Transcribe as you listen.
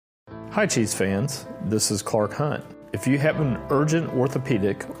Hi, Chiefs fans. This is Clark Hunt. If you have an urgent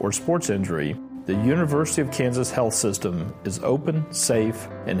orthopedic or sports injury, the University of Kansas Health System is open, safe,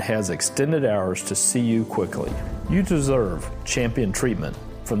 and has extended hours to see you quickly. You deserve champion treatment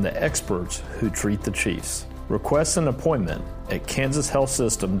from the experts who treat the Chiefs. Request an appointment at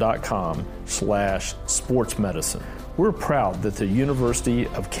kansashealthsystem.com/sportsmedicine. We're proud that the University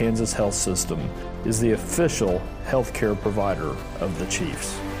of Kansas Health System is the official healthcare provider of the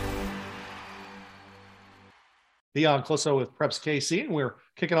Chiefs. Dion Clouseau with Preps KC, and we're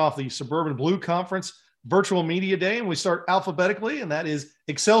kicking off the Suburban Blue Conference Virtual Media Day, and we start alphabetically, and that is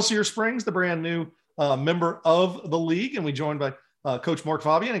Excelsior Springs, the brand new member of the league, and we joined by Coach Mark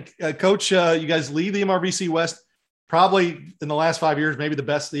Fabian. And Coach, you guys lead the MRVC West, probably in the last 5 years, maybe the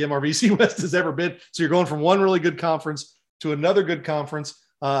best the MRVC West has ever been. So you're going from one really good conference to another good conference.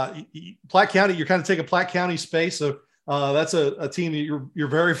 Platte County, you're kind of taking Platte County space, so that's a team that you're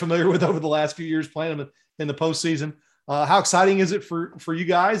very familiar with over the last few years, playing them in the postseason. How exciting is it for you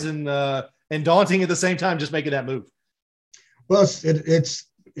guys, and daunting at the same time, just making that move? Well, it's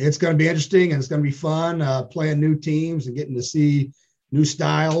going to be interesting, and it's going to be fun playing new teams and getting to see new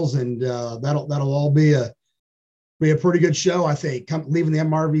styles, and that'll all be a pretty good show, I think. Leaving the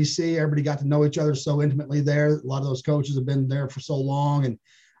MRVC, everybody got to know each other so intimately there. A lot of those coaches have been there for so long, and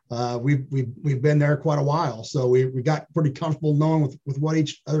we've been there quite a while, so we got pretty comfortable knowing with what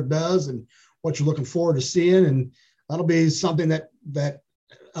each other does and what you're looking forward to seeing. And that'll be something that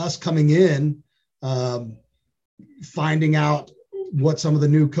us coming in, finding out what some of the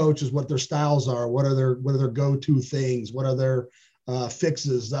new coaches, what their styles are, what are their go-to things, what are their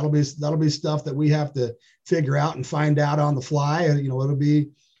fixes. That'll be stuff that we have to figure out and find out on the fly. And, it'll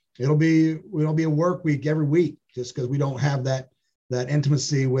be a work week every week, just because we don't have that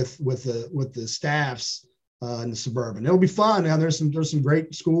intimacy with the staffs in the Suburban. It'll be fun. Now there's some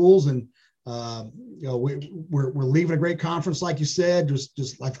great schools, and we're leaving a great conference, like you said,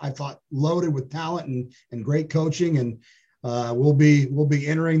 just like I thought, loaded with talent and great coaching, and we'll be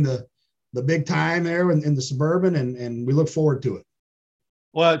entering the big time there in the Suburban, and we look forward to it.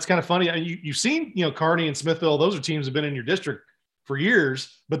 Well, it's kind of funny. You've seen, Kearney and Smithville; those are teams that have been in your district for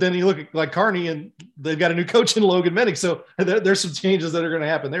years. But then you look at like Kearney, and they've got a new coach in Logan Minnick, so there's some changes that are going to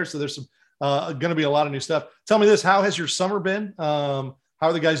happen there. So there's some going to be a lot of new stuff. Tell me this: how has your summer been? How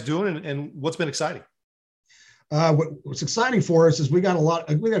are the guys doing, and what's been exciting? What's exciting for us is we got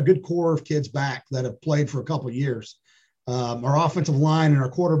a good core of kids back that have played for a couple of years. Our offensive line and our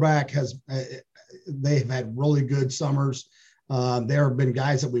quarterback they've had really good summers. There have been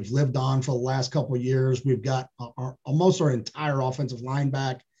guys that we've lived on for the last couple of years. We've got almost our entire offensive line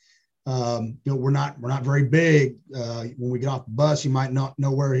back. We're not very big. When we get off the bus, you might not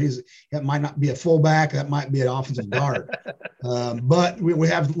know where that might not be a fullback. That might be an offensive guard. But we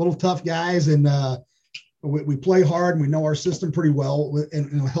have little tough guys, and we play hard, and we know our system pretty well,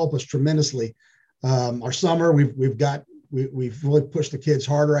 and it'll help us tremendously. Our summer, we've really pushed the kids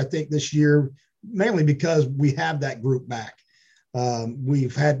harder, I think, this year, mainly because we have that group back. We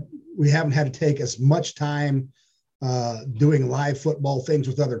haven't had to take as much time doing live football things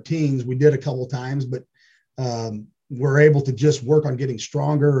with other teams. We did a couple of times, but we're able to just work on getting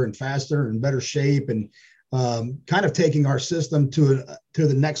stronger and faster and better shape, and kind of taking our system to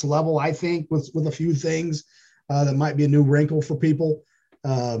the next level, I think, with a few things that might be a new wrinkle for people.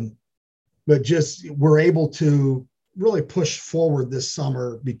 But just we're able to really push forward this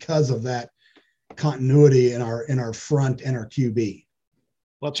summer because of that continuity in our front and our QB.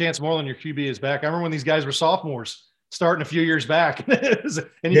 Well, Chance Moreland, your QB, is back. I remember when these guys were sophomores starting a few years back,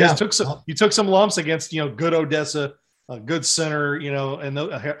 and you guys took some lumps against, good Odessa, a good center, and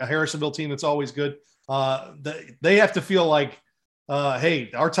a Harrisonville team that's always good. They have to feel like,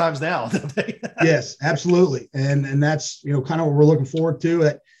 hey, our time's now. Yes, absolutely. And that's, kind of what we're looking forward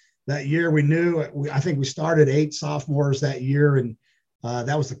to. That year I think we started 8 sophomores that year, and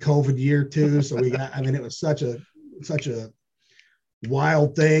that was the COVID year too. So it was such a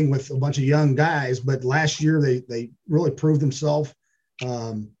wild thing with a bunch of young guys, but last year they really proved themselves,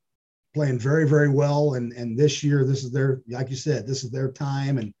 playing very, very well. And this year, this is like you said, this is their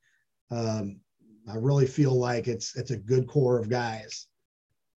time. And I really feel like it's a good core of guys.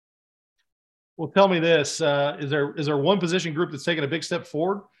 Well, tell me this, is there one position group that's taken a big step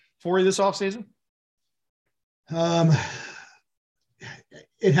forward for you this offseason?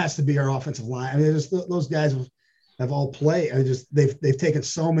 It has to be our offensive line. I mean, those guys have all played. They've taken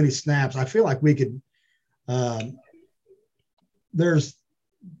so many snaps. I feel like we could. There's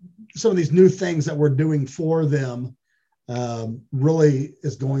some of these new things that we're doing for them. Really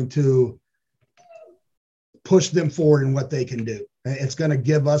is going to push them forward in what they can do. It's going to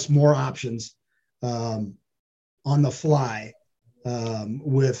give us more options on the fly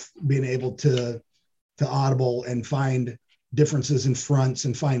with being able to audible and find differences in fronts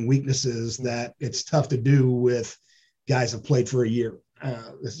and find weaknesses that it's tough to do with guys have played for a year.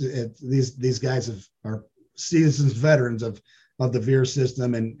 These guys are seasoned veterans of the Veer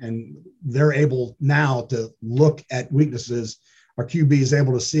system, and they're able now to look at weaknesses. Our QB is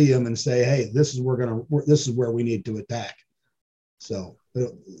able to see them and say, "Hey, this is where we need to attack." So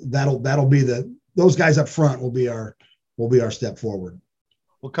that'll be those guys up front will be our step forward.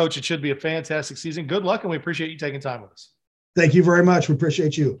 Well, Coach, it should be a fantastic season. Good luck, and we appreciate you taking time with us. Thank you very much. We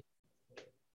appreciate you.